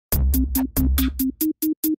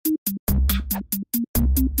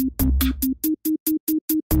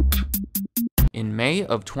In May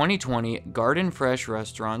of 2020, Garden Fresh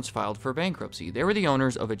Restaurants filed for bankruptcy. They were the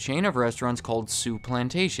owners of a chain of restaurants called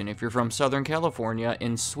Souplantation if you're from Southern California,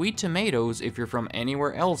 and Sweet Tomatoes if you're from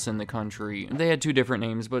anywhere else in the country. They had two different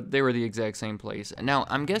names, but they were the exact same place. Now,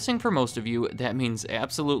 I'm guessing for most of you, that means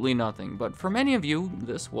absolutely nothing, but for many of you,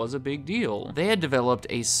 this was a big deal. They had developed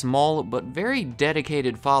a small but very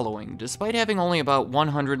dedicated following. Despite having only about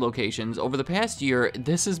 100 locations, over the past year,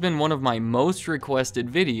 this has been one of my most requested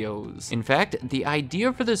videos. In fact, the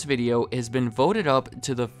idea for this video has been voted up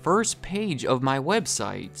to the first page of my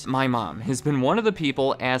website. My mom has been one of the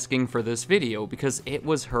people asking for this video because it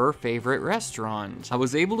was her favorite restaurant. I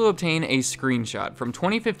was able to obtain a screenshot from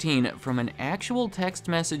 2015 from an actual text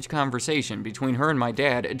message conversation between her and my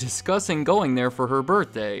dad discussing going there for her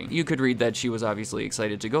birthday. You could read that she was obviously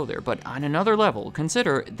excited to go there, but on another level,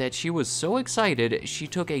 consider that she was so excited she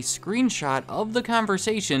took a screenshot of the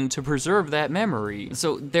conversation to preserve that memory.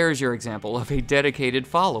 So there's your example of a dedicated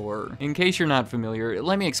follower. In case you're not familiar,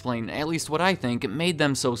 let me explain at least what I think made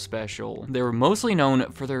them so special. They were mostly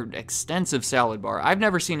known for their extensive salad bar. I've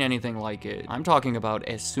never seen anything like it. I'm talking about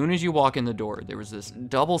as soon as you walk in the door, there was this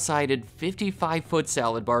double-sided 55-foot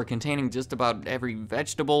salad bar containing just about every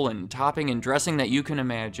vegetable and topping and dressing that you can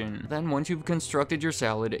imagine. Then once you've constructed your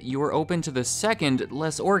salad, you are open to the second,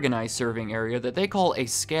 less organized serving area that they call a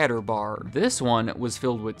scatter bar. This one was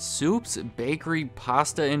filled with soups, bakery,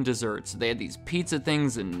 pasta, and desserts. They had these pizza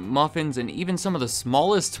things and muffins and even some of the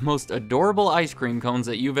smallest, most adorable ice cream cones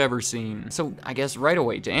that you've ever seen. So I guess right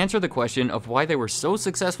away, to answer the question of why they were so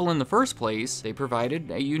successful in the first place, they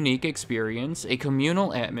provided a unique experience, a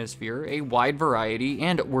communal atmosphere, a wide variety,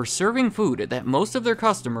 and were serving food that most of their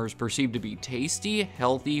customers perceived to be tasty,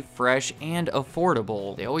 healthy, fresh, and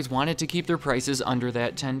affordable. They always wanted to keep their prices under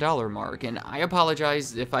that $10 mark, and I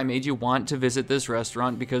apologize if I made you want to visit this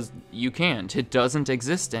restaurant because you can't. It doesn't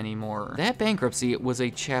exist anymore. That bankruptcy was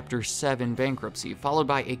a Chapter 7 bankruptcy, followed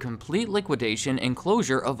by a complete liquidation and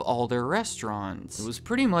closure of all their restaurants. It was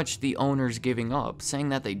pretty much the owners giving up, saying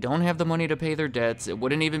that they don't have the money to pay their debts, it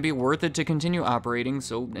wouldn't even be worth it to continue operating,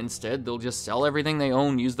 so instead they'll just sell everything they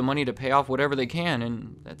own, use the money to pay off whatever they can,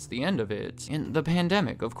 and that's the end of it. And the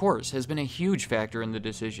pandemic, of course, has been a huge factor in the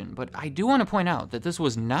decision, but I do want to point out that this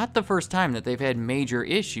was not the first time that they've had major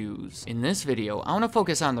issues. In this video, I want to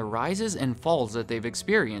focus on the rises and falls that they've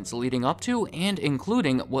experienced leading up to and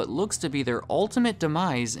including what looks to be their ultimate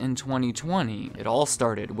demise in 2020. It all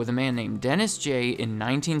started with a man named Dennis J. in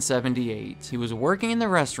 1978. He was working in the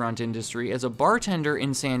restaurant industry as a bartender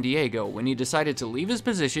in San Diego when he decided to leave his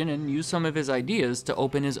position and use some of his ideas to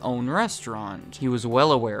open his own restaurant. He was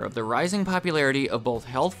well aware of the rising popularity of both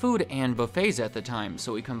health food and buffets at the time,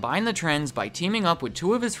 so he combined the trends by teaming up with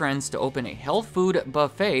two of his friends to open a health food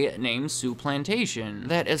buffet named Souplantation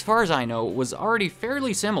that, as far as I know, was already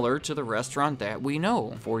fairly similar to the restaurant that we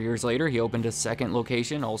know. 4 years later, he opened a second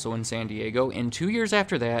location, also in San Diego, and 2 years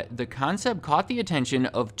after that, the concept caught the attention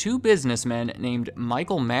of two businessmen named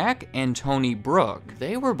Michael Mack and Tony Brooke.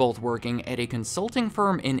 They were both working at a consulting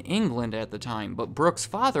firm in England at the time, but Brooke's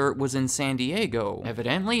father was in San Diego.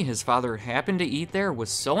 Evidently, his father happened to eat there, was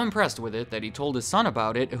so impressed with it that he told his son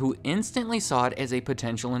about it, who instantly saw it as a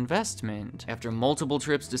potential investment. After multiple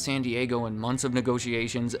trips to San Diego and months of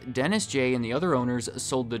negotiations, Dennis J. and the other owners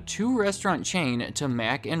sold the two-restaurant chain to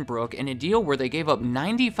Mack and Brooke in a deal where they gave up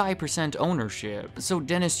 95% ownership. So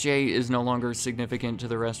Dennis J. is no longer significant to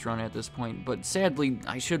the restaurant at this point, but sadly,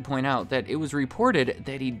 I should point out that it was reported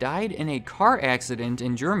that he died in a car accident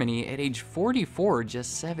in Germany at age 44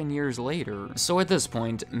 just 7 years later. So at this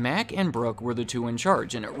point, Mack and Brooke were the two in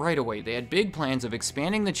charge, and right away they had big plans of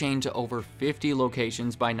expanding the chain to over 50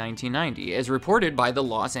 locations by 1990, as reported by the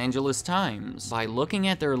Los Angeles Times. By looking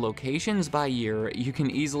at their locations by year, you can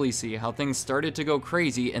easily see how things started to go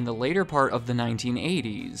crazy in the later part of the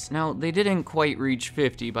 1980s. Now, they didn't quite reach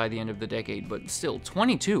 50 by the end of the decade, but still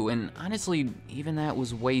 22, and honestly, even that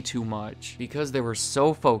was way too much. Because they were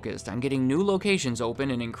so focused on getting new locations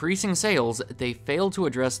open and increasing sales, they failed to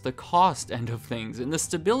address the cost end of things and the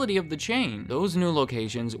stability of the chain. Those new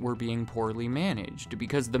locations were being poorly managed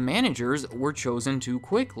because the managers were chosen too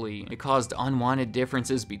quickly. It caused unwanted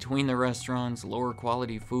differences between the restaurants, lower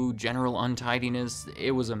quality food, general untidiness.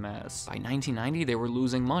 It was a mess. loss. By 1990, they were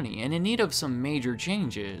losing money and in need of some major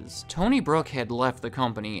changes. Tony Brooke had left the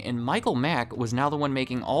company, and Michael Mack was now the one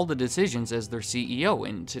making all the decisions as their CEO,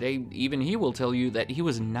 and today even he will tell you that he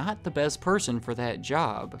was not the best person for that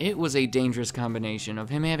job. It was a dangerous combination of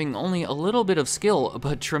him having only a little bit of skill,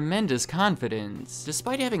 but tremendous confidence.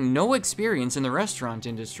 Despite having no experience in the restaurant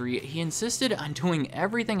industry, he insisted on doing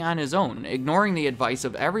everything on his own, ignoring the advice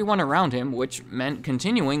of everyone around him, which meant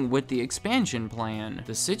continuing with the expansion plan.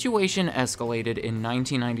 The situation escalated in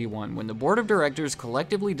 1991 when the board of directors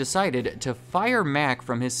collectively decided to fire Mack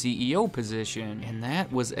from his CEO position, and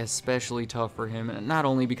that was especially tough for him, not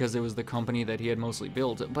only because it was the company that he had mostly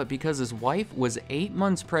built, but because his wife was 8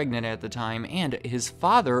 months pregnant at the time, and his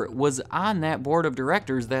father was on that board of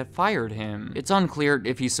directors that fired him. It's unclear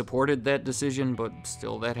if he supported that decision, but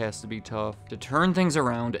still, that has to be tough. To turn things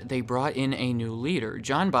around, they brought in a new leader,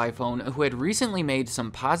 John Byphone, who had recently made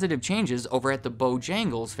some positive changes over at the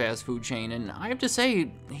Bojangles fast food chain, and I have to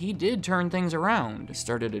say, he did turn things around. He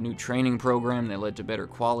started a new training program that led to better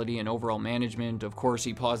quality and overall management. Of course,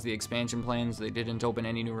 he paused the expansion plans. They didn't open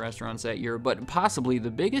any new restaurants that year, but possibly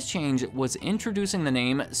the biggest change was introducing the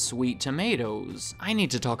name Sweet Tomatoes. I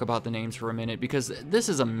need to talk about the names for a minute because this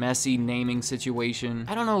is a messy naming situation.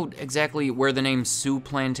 I don't know exactly where the name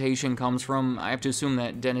Souplantation comes from. I have to assume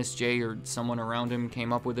that Dennis J. or someone around him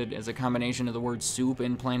came up with it as a combination of the words soup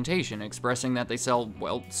and plantation, expressing that they sell,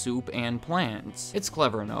 well, soup and plants. It's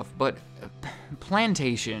clever enough, but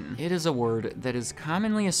plantation. It is a word that is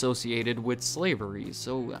commonly associated with slavery,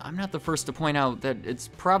 so I'm not the first to point out that it's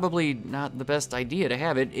probably not the best idea to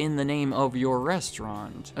have it in the name of your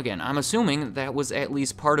restaurant. Again, I'm assuming that was at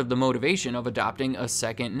least part of the motivation of adopting a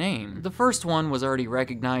second name. The first one was already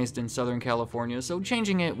recognized in Southern California, so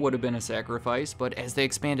changing it would have been a sacrifice, but as they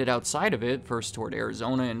expanded outside of it, first toward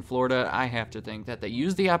Arizona and Florida, I have to think that they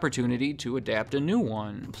used the opportunity to adapt a new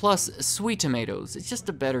one. Plus, Sweet Tomatoes, it's just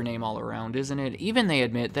a better name all around, isn't it? Even they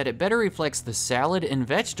admit that it better reflects the salad and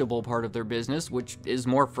vegetable part of their business, which is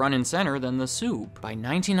more front and center than the soup. By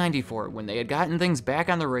 1994, when they had gotten things back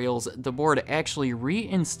on the rails, the board actually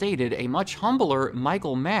reinstated a much humbler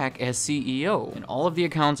Michael Mack as CEO, and all of the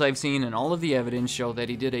accounts I've seen and all of the evidence show that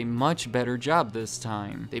he did a much better job this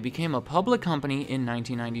time. They became a public company in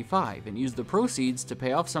 1995 and used the proceeds to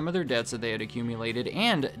pay off some of their debts that they had accumulated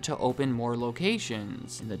and to open more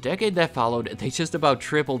locations. In the decade that followed, they just about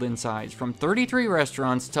tripled in size, from 33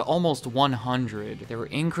 restaurants to almost 100. They were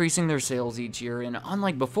increasing their sales each year, and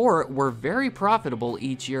unlike before, were very profitable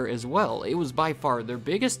each year as well. It was by far their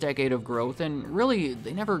biggest decade of growth, and really,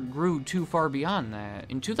 they never grew too far beyond that.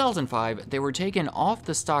 In 2005, they were taken off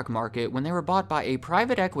the stock market when they were bought by a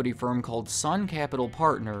private equity firm called Sun Capital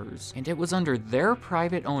Partners, and it was under their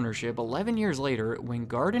private ownership 11 years later when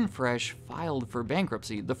Garden Fresh filed for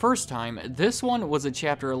bankruptcy. The first time, this one was a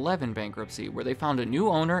Chapter 11 bankruptcy, where they found a new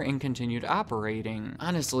owner and continued operating.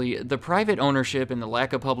 Honestly, the private ownership and the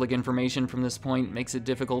lack of public information from this point makes it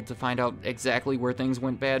difficult to find out exactly where things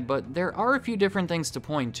went bad, but there are a few different things to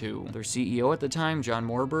point to. Their CEO at the time, John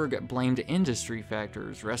Morberg, blamed industry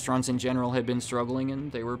factors. Restaurants in general had been struggling,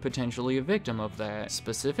 and they were potentially a victim of that.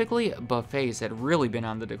 Specifically, buffets had really been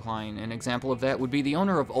on the decline. An example of that would be the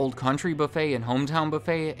owner of Old Country Buffet and Hometown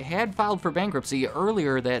Buffet had filed for bankruptcy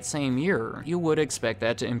earlier that same year. You would expect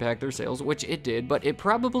that to impact their sales, which it did, but it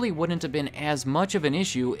probably wouldn't have been as much of an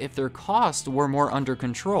issue if their costs were more under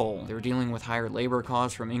control. They were dealing with higher labor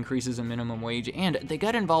costs from increases in minimum wage, and they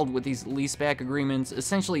got involved with these leaseback agreements,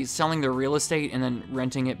 essentially selling their real estate and then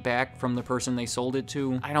renting it back from the person they sold it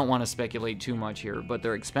to. I don't want to speculate too much here, but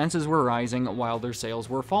their expenses were rising while their sales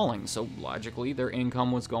were falling, so logically their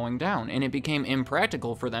income was going down, and it became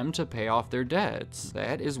impractical for them to pay off their debts.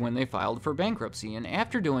 That is when they filed for bankruptcy, and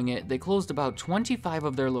after doing it, they closed about 25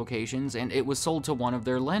 of their locations, and it was sold to one of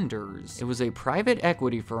their lenders. It was a private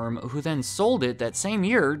equity firm who then sold it that same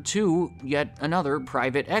year to yet another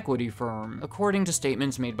private equity firm. According to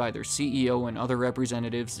statements made by their CEO and other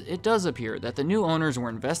representatives, it does appear that the new owners were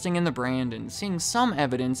investing in the brand and seeing some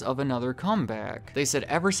evidence of another comeback. They said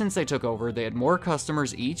ever since they took over, they had more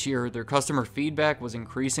customers each year, their customer feedback was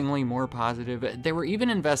increasingly more positive, they were even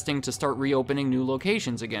investing to start reopening new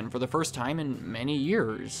locations again for the first time in many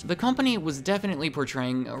years. The company was definitely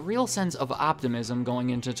portraying a real sense of optimism going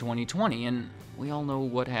into 2020, and we all know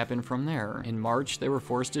what happened from there. In March, they were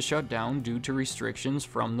forced to shut down due to restrictions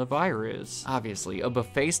from the virus. Obviously, a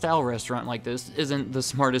buffet-style restaurant like this isn't the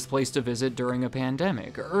smartest place to visit during a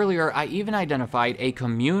pandemic. Earlier, I even identified a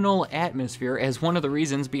communal atmosphere as one of the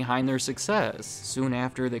reasons behind their success. Soon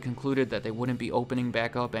after, they concluded that they wouldn't be opening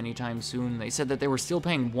back up anytime soon. They said that they were still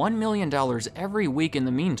paying $1 million every week in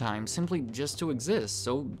the meantime, simply just to exist,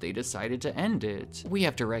 so they decided to end it. We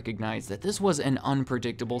have to recognize that this was an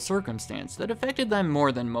unpredictable circumstance that affected them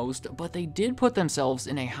more than most, but they did put themselves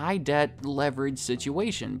in a high-debt, leveraged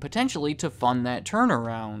situation, potentially to fund that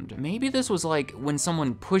turnaround. Maybe this was like when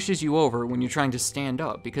someone pushes you over when you're trying to stand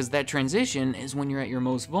up, because that transition is when you're at your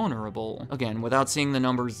most vulnerable. Again, without seeing the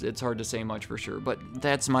numbers, it's hard to say much for sure, but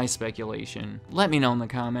that's my speculation. Let me know in the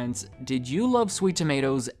comments, did you love Sweet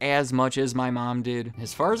Tomatoes as much as my mom did?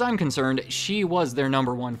 As far as I'm concerned, she was their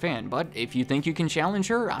 #1 fan, but if you think you can challenge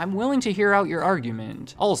her, I'm willing to hear out your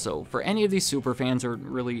argument. Also, for any of these super fans, or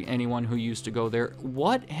really anyone who used to go there,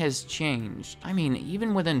 what has changed? I mean,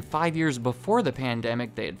 even within 5 years before the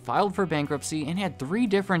pandemic, they had filed for bankruptcy and had 3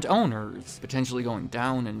 different owners, potentially going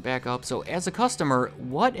down and back up. So as a customer,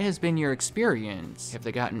 what has been your experience? Have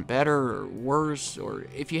they gotten better or worse? Or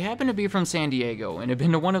if you happen to be from San Diego and have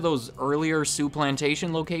been to one of those earlier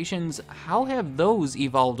Souplantation locations, how have those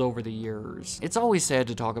evolved over the years? It's always sad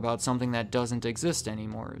to talk about something that doesn't exist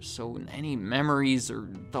anymore, so any memories or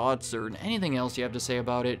thoughts or anything else you have to say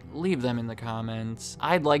about it, leave them in the comments.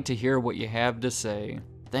 I'd like to hear what you have to say.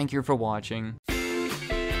 Thank you for watching.